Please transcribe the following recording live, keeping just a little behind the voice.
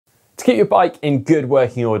To keep your bike in good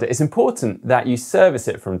working order, it's important that you service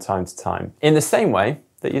it from time to time, in the same way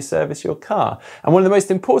that you service your car. And one of the most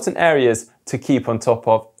important areas to keep on top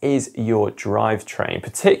of is your drivetrain,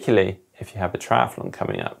 particularly if you have a triathlon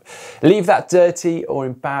coming up. Leave that dirty or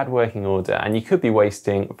in bad working order and you could be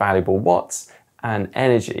wasting valuable watts and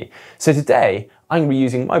energy. So today, I'm going to be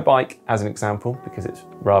using my bike as an example because it's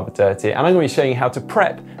rather dirty, and I'm going to be showing you how to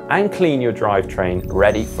prep and clean your drivetrain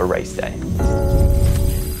ready for race day.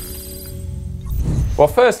 Well,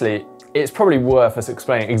 firstly, it's probably worth us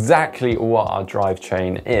explaining exactly what our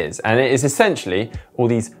drivetrain is. And it is essentially all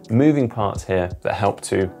these moving parts here that help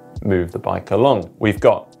to move the bike along. We've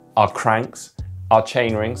got our cranks, our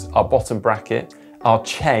chain rings, our bottom bracket, our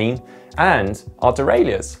chain, and our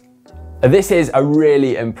derailleurs. This is a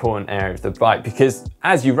really important area of the bike because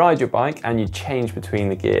as you ride your bike and you change between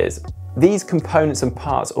the gears, these components and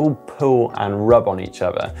parts all pull and rub on each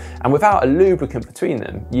other. And without a lubricant between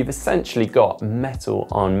them, you've essentially got metal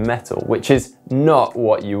on metal, which is not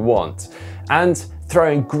what you want. And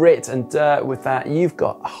throwing grit and dirt with that, you've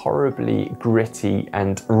got a horribly gritty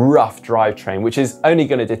and rough drivetrain, which is only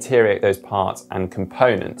going to deteriorate those parts and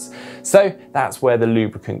components. So that's where the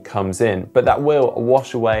lubricant comes in, but that will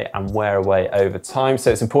wash away and wear away over time.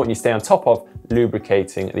 So it's important you stay on top of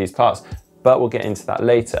lubricating these parts, but we'll get into that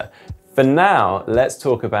later. For now, let's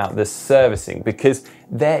talk about the servicing, because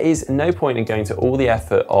there is no point in going to all the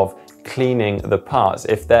effort of cleaning the parts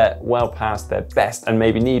if they're well past their best and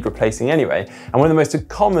maybe need replacing anyway. And one of the most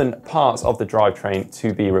common parts of the drivetrain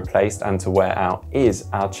to be replaced and to wear out is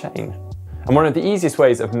our chain. And one of the easiest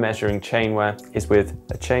ways of measuring chain wear is with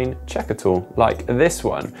a chain checker tool like this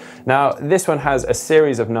one. Now, this one has a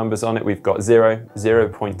series of numbers on it. We've got 0,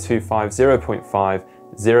 0.25, 0.5,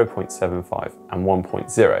 0.75 and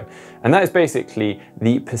 1.0. And that is basically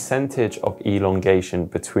the percentage of elongation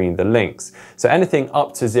between the links. So anything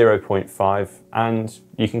up to 0.5 and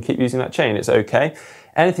you can keep using that chain, it's okay.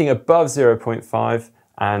 Anything above 0.5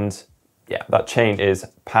 and yeah, that chain is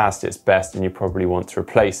past its best and you probably want to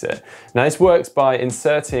replace it. Now this works by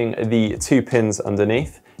inserting the 2 pins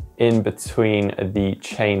underneath in between the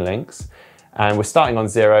chain links. And we're starting on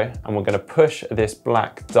 0 and we're going to push this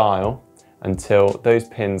black dial until those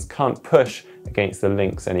pins can't push against the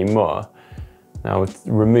links anymore. Now we'll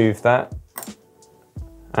remove that.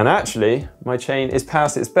 And actually, my chain is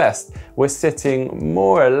past its best. We're sitting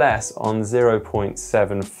more or less on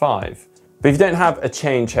 0.75. But if you don't have a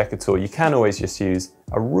chain checker tool, you can always just use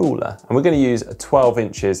a ruler. And we're gonna use 12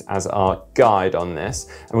 inches as our guide on this.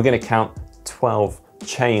 And we're gonna count 12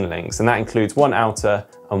 chain links. And that includes 1 outer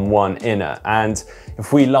and 1 inner. And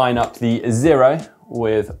if we line up the 0,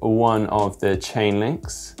 with one of the chain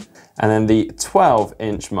links, and then the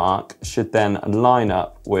 12-inch mark should then line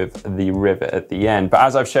up with the rivet at the end. But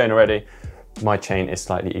as I've shown already, my chain is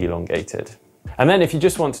slightly elongated. And then if you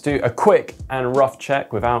just want to do a quick and rough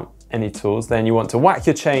check without any tools, then you want to whack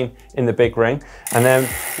your chain in the big ring, and then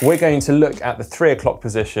we're going to look at the 3 o'clock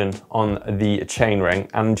position on the chain ring,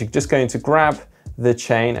 and you're just going to grab the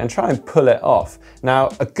chain and try and pull it off.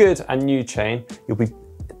 Now, a good and new chain, you'll be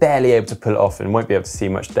barely able to pull it off and won't be able to see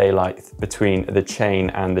much daylight between the chain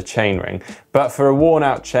and the chain ring. But for a worn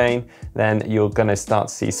out chain, then you're going to start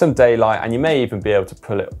to see some daylight and you may even be able to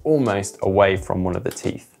pull it almost away from one of the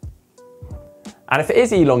teeth. And if it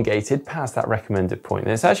is elongated past that recommended point,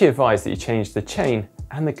 then it's actually advised that you change the chain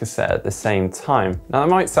and the cassette at the same time. Now that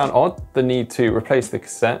might sound odd, the need to replace the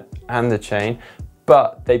cassette and the chain,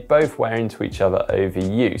 but they both wear into each other over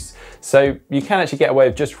use. So you can actually get away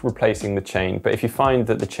with just replacing the chain, but if you find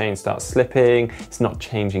that the chain starts slipping, it's not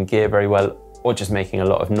changing gear very well, or just making a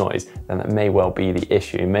lot of noise, then that may well be the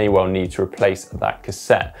issue. You may well need to replace that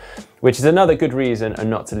cassette, which is another good reason and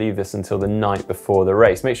not to leave this until the night before the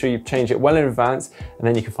race. Make sure you change it well in advance, and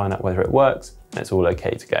then you can find out whether it works and it's all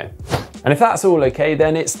okay to go. And if that's all okay,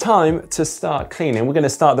 then it's time to start cleaning. We're going to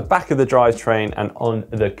start at the back of the drivetrain and on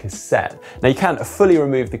the cassette. Now you can fully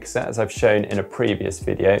remove the cassette as I've shown in a previous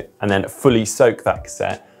video and then fully soak that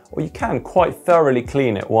cassette, or you can quite thoroughly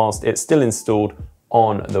clean it whilst it's still installed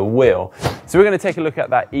on the wheel. So we're going to take a look at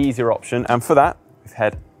that easier option, and for that we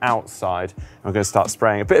head outside and we're going to start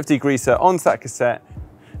spraying a bit of degreaser onto that cassette.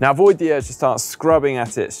 Now avoid the urge to start scrubbing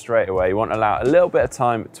at it straight away. You want to allow a little bit of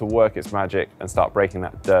time to work its magic and start breaking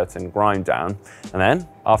that dirt and grime down. And then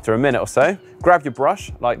after a minute or so, grab your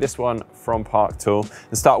brush like this one from Park Tool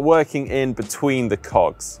and start working in between the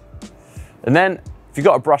cogs. And then If you've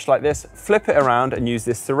got a brush like this, flip it around and use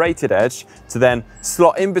this serrated edge to then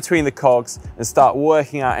slot in between the cogs and start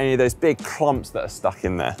working out any of those big clumps that are stuck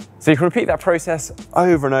in there. So you can repeat that process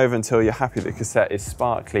over and over until you're happy the cassette is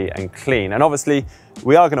sparkly and clean. And obviously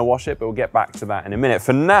we are going to wash it, but we'll get back to that in a minute.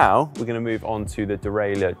 For now, we're going to move on to the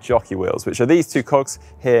derailleur jockey wheels, which are these two cogs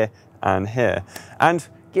here and here. And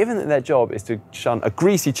given that their job is to shunt a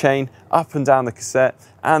greasy chain up and down the cassette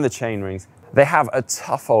and the chain rings, they have a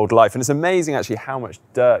tough old life, and it's amazing actually how much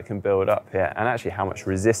dirt can build up here and actually how much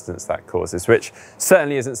resistance that causes, which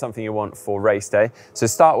certainly isn't something you want for race day. So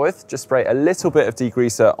start with, just spray a little bit of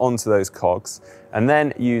degreaser onto those cogs and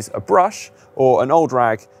then use a brush or an old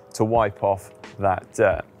rag to wipe off that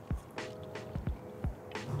dirt.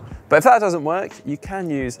 But if that doesn't work, you can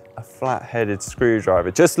use a flat-headed screwdriver,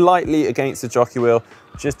 just lightly against the jockey wheel,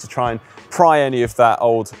 just to try and pry any of that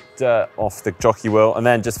old dirt off the jockey wheel, and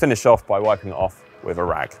then just finish off by wiping it off with a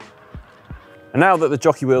rag. And now that the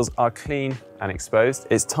jockey wheels are clean and exposed,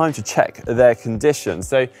 it's time to check their condition.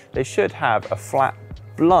 So they should have a flat,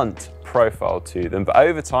 blunt profile to them, but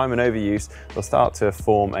over time and overuse, they'll start to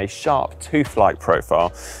form a sharp tooth-like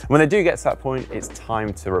profile. When they do get to that point, it's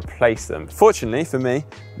time to replace them. Fortunately for me,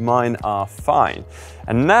 mine are fine.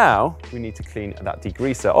 And now we need to clean that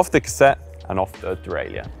degreaser off the cassette and off the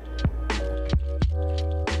derailleur.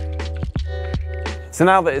 So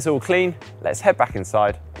now that it's all clean, let's head back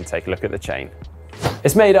inside and take a look at the chain.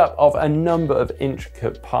 It's made up of a number of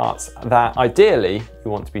intricate parts that ideally you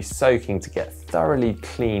want to be soaking to get thoroughly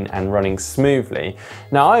clean and running smoothly.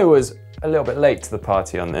 Now I was a little bit late to the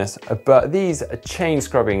party on this, but these chain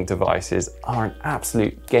scrubbing devices are an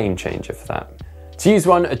absolute game changer for that. To use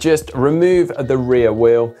one, just remove the rear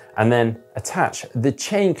wheel and then attach the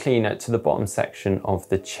chain cleaner to the bottom section of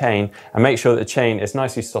the chain and make sure that the chain is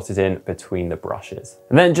nicely slotted in between the brushes.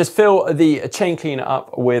 And then just fill the chain cleaner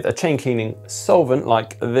up with a chain cleaning solvent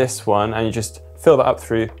like this one, and you just fill that up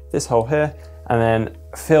through this hole here and then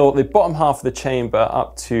fill the bottom half of the chamber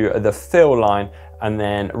up to the fill line and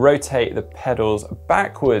then rotate the pedals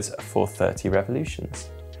backwards for 30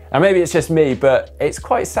 revolutions. Now maybe it's just me, but it's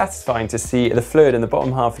quite satisfying to see the fluid in the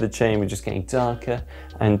bottom half of the chamber just getting darker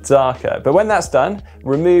and darker. But when that's done,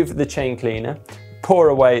 remove the chain cleaner, pour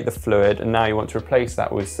away the fluid, and now you want to replace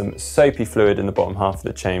that with some soapy fluid in the bottom half of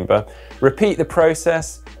the chamber. Repeat the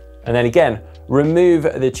process, and then again, remove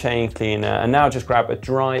the chain cleaner, and now just grab a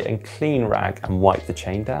dry and clean rag and wipe the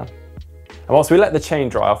chain down. And whilst we let the chain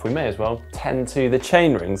dry off, we may as well tend to the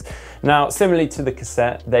chain rings. Now, similarly to the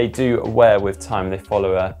cassette, they do wear with time. They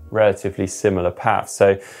follow a relatively similar path.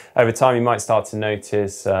 So over time, you might start to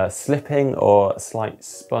notice slipping or a slight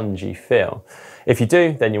spongy feel. If you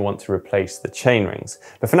do, then you want to replace the chain rings.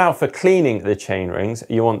 But for now, for cleaning the chain rings,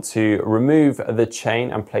 you want to remove the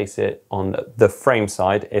chain and place it on the frame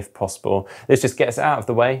side if possible. This just gets it out of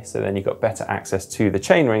the way, so then you've got better access to the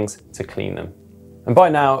chain rings to clean them. And by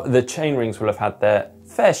now, the chain rings will have had their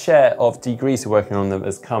fair share of degreaser working on them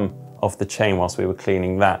as come off the chain whilst we were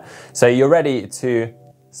cleaning that. So you're ready to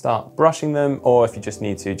start brushing them, or if you just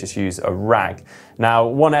need to, just use a rag. Now,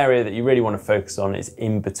 one area that you really want to focus on is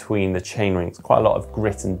in between the chain rings. Quite a lot of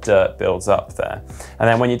grit and dirt builds up there. And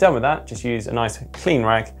then when you're done with that, just use a nice clean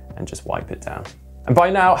rag and just wipe it down. And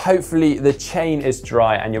by now, hopefully the chain is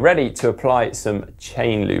dry and you're ready to apply some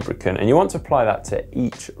chain lubricant. And you want to apply that to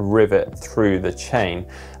each rivet through the chain.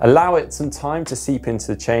 Allow it some time to seep into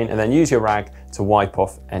the chain and then use your rag to wipe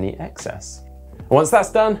off any excess. And once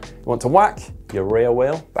that's done, you want to whack your rear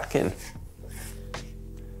wheel back in.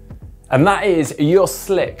 And that is your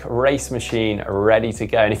slick race machine ready to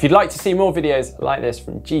go. And if you'd like to see more videos like this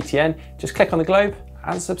from GTN, just click on the globe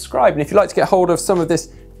and subscribe. And if you'd like to get hold of some of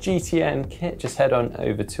this GTN kit, just head on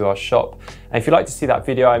over to our shop. And if you'd like to see that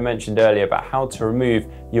video I mentioned earlier about how to remove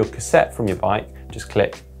your cassette from your bike, just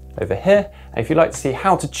click over here. And if you'd like to see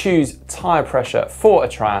how to choose tire pressure for a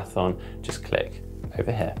triathlon, just click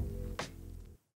over here.